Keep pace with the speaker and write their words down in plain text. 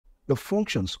The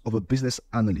functions of a business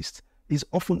analyst is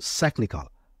often cyclical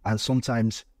and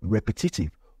sometimes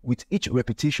repetitive, with each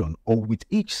repetition or with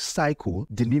each cycle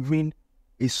delivering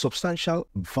a substantial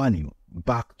value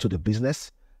back to the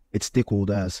business, its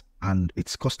stakeholders, and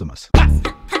its customers.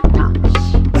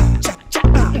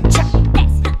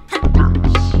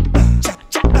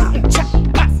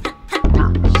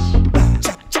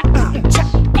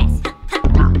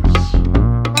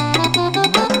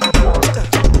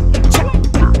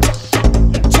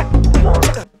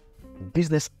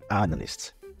 Business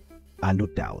analysts are no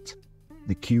doubt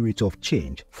the curator of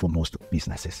change for most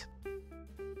businesses.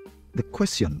 The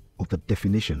question of the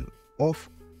definition of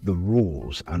the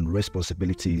roles and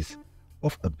responsibilities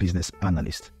of a business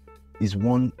analyst is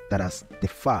one that has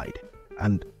defied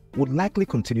and would likely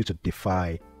continue to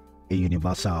defy a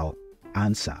universal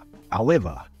answer.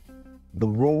 However, the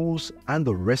roles and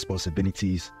the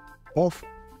responsibilities of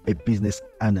a business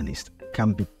analyst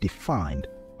can be defined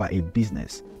by a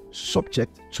business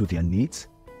subject to their needs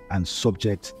and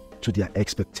subject to their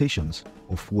expectations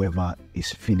of whoever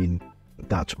is filling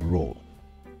that role.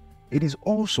 It is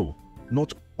also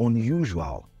not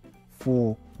unusual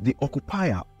for the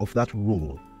occupier of that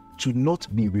role to not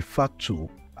be referred to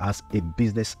as a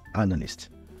business analyst,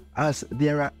 as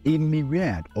there are a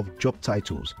myriad of job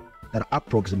titles that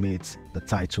approximate the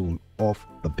title of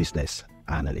the business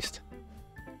analyst.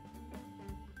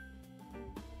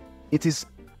 It is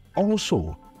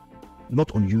also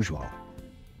not unusual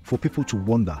for people to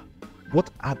wonder what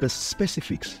are the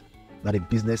specifics that a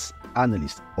business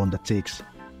analyst undertakes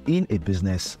in a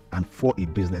business and for a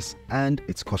business and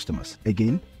its customers.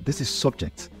 Again, this is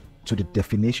subject to the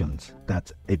definitions that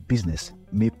a business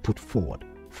may put forward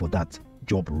for that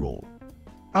job role.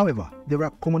 However, there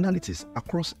are commonalities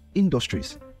across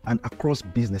industries and across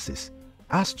businesses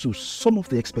as to some of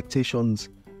the expectations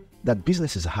that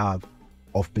businesses have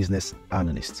of business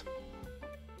analysts.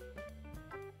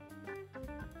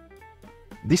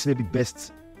 This may be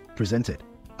best presented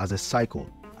as a cycle,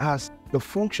 as the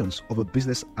functions of a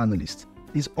business analyst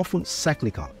is often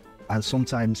cyclical and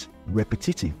sometimes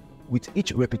repetitive, with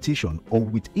each repetition or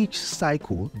with each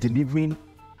cycle delivering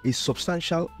a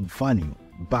substantial value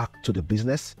back to the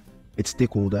business, its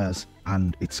stakeholders,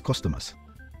 and its customers.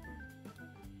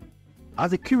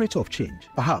 As a curator of change,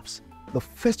 perhaps the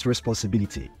first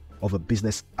responsibility of a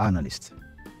business analyst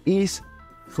is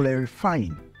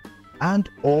clarifying and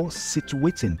or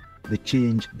situating the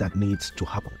change that needs to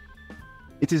happen.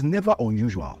 It is never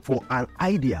unusual for an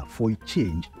idea for a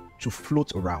change to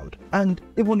float around, and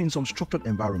even in some structured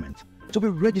environment, to be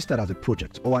registered as a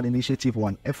project or an initiative or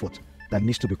an effort that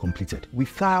needs to be completed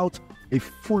without a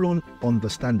full-on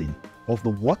understanding of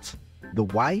the what, the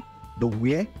why, the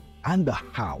where, and the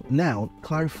how. Now,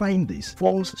 clarifying this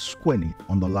falls squarely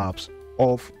on the laps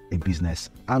of a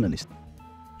business analyst.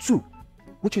 2,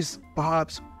 which is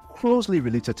perhaps closely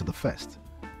related to the first,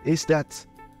 is that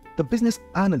the business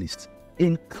analyst,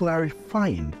 in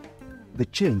clarifying the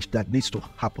change that needs to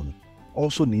happen,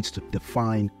 also needs to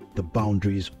define the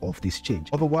boundaries of this change.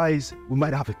 Otherwise, we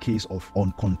might have a case of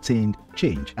uncontained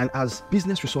change. And as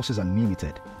business resources are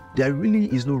limited, there really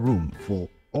is no room for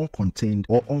uncontained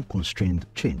or unconstrained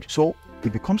change. So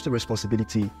it becomes the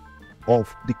responsibility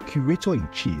of the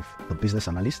curator-in-chief, the business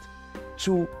analyst,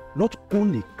 to not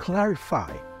only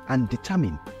clarify and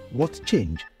determine what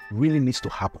change really needs to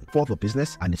happen for the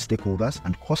business and its stakeholders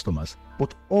and customers,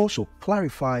 but also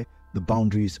clarify the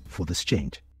boundaries for this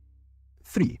change.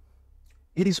 3,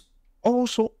 it is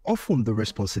also often the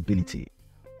responsibility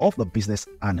of the business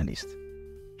analyst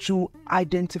to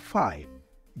identify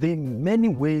the many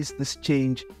ways this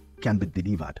change can be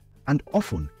delivered, and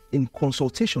often in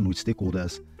consultation with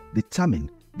stakeholders, determine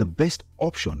the best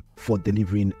option for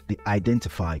delivering the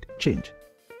identified change.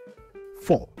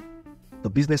 4, the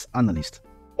business analyst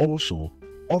also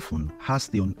often has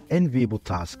the unenviable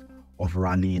task of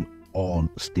rallying all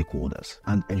stakeholders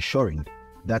and ensuring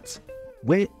that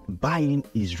where buy-in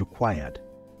is required,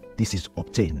 this is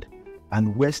obtained,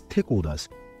 and where stakeholders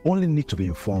only need to be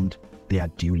informed, they are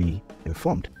duly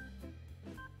informed.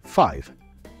 5,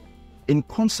 in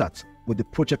concert with the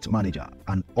project manager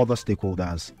and other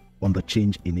stakeholders on the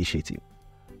change initiative,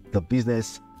 the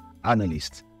business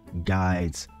analyst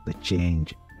guides the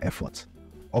change effort.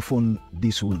 Often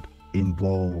this would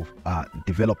involve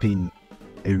developing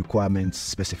a requirements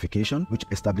specification which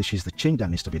establishes the change that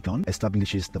needs to be done,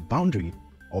 establishes the boundary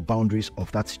or boundaries of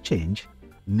that change,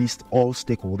 lists all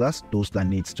stakeholders, those that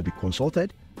need to be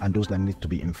consulted and those that need to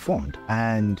be informed,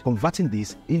 and converting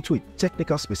this into a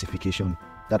technical specification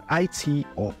that IT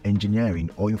or engineering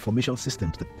or information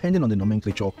systems, depending on the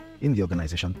nomenclature in the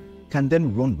organization, can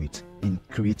then run with in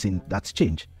creating that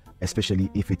change. especially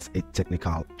if it's a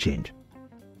technical change.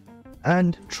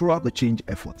 And throughout the change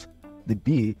effort, the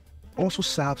BA also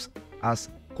serves as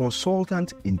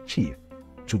consultant in chief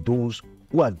to those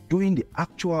who are doing the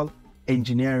actual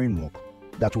engineering work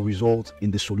that will result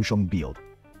in the solution build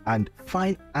and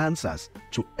find answers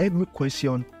to every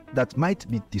question that might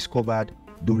be discovered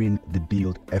during the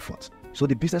build effort. So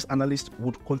the business analyst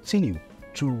would continue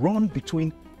to run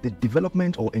between the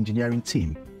development or engineering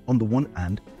team on the one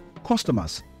hand,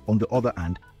 customers on the other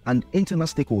hand, and internal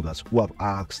stakeholders who have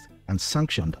asked and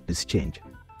sanctioned this change.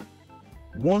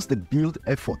 Once the build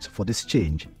effort for this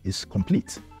change is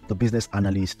complete, the business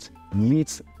analyst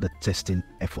leads the testing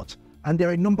effort. And there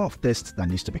are a number of tests that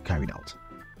needs to be carried out.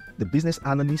 The business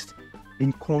analyst,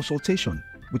 in consultation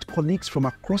with colleagues from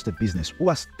across the business who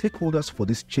are stakeholders for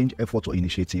this change effort or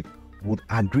initiative, would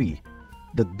agree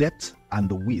the depth and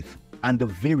the width and the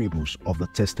variables of the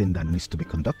testing that needs to be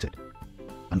conducted.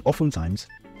 And oftentimes,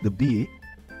 the BA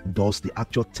does the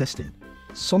actual testing.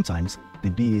 Sometimes, the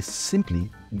BA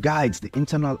simply guides the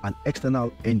internal and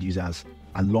external end users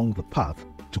along the path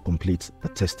to complete the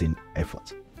testing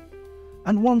effort.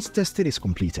 And once testing is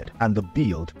completed and the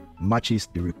build matches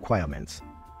the requirements,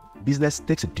 business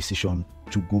takes a decision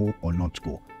to go or not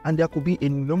go. And there could be a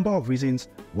number of reasons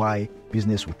why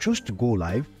business will choose to go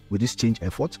live with this change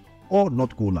effort or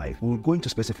not go live. We'll go into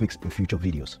specifics in future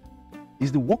videos.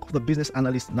 Is the work of the business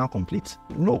analyst now complete?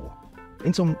 No.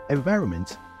 In some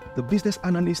environments, the business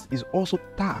analyst is also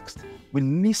tasked with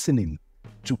listening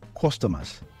to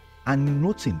customers and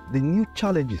noting the new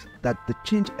challenges that the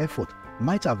change effort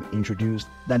might have introduced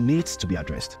that needs to be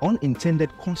addressed.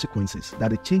 Unintended consequences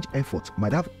that the change effort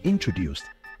might have introduced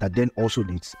that then also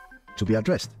needs to be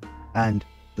addressed. And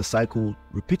the cycle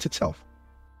repeats itself.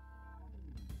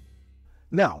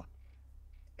 Now,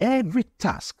 every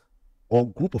task or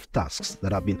group of tasks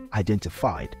that have been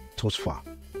identified thus far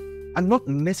are not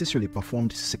necessarily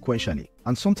performed sequentially,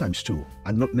 and sometimes too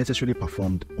are not necessarily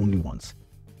performed only once.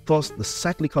 Thus, the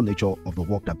cyclical nature of the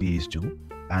work that BAs do,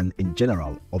 and in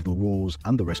general of the roles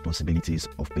and the responsibilities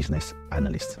of business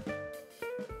analysts.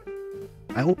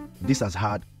 I hope this has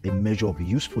had a measure of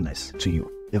usefulness to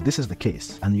you. If this is the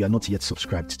case and you are not yet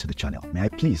subscribed to the channel, may I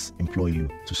please implore you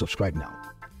to subscribe now.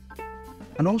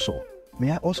 And also,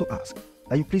 may I also ask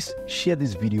that you please share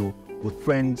this video with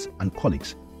friends and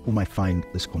colleagues who might find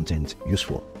this content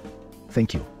useful.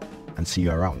 Thank you, and see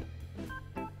you around.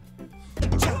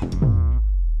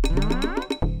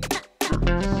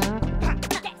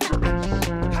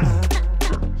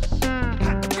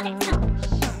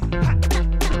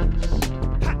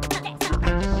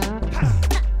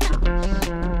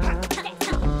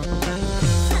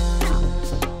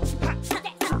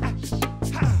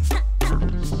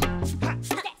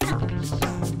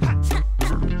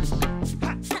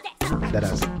 That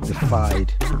has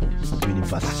defied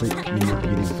universality.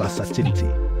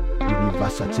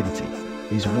 Universality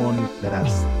is one that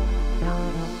has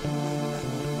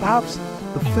perhaps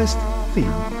the first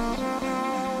thing,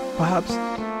 perhaps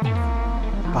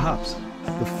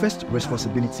the first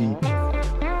responsibility,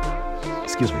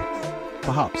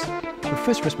 perhaps the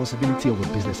first responsibility of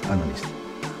a business analyst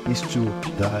is to,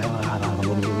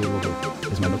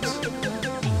 is my notes.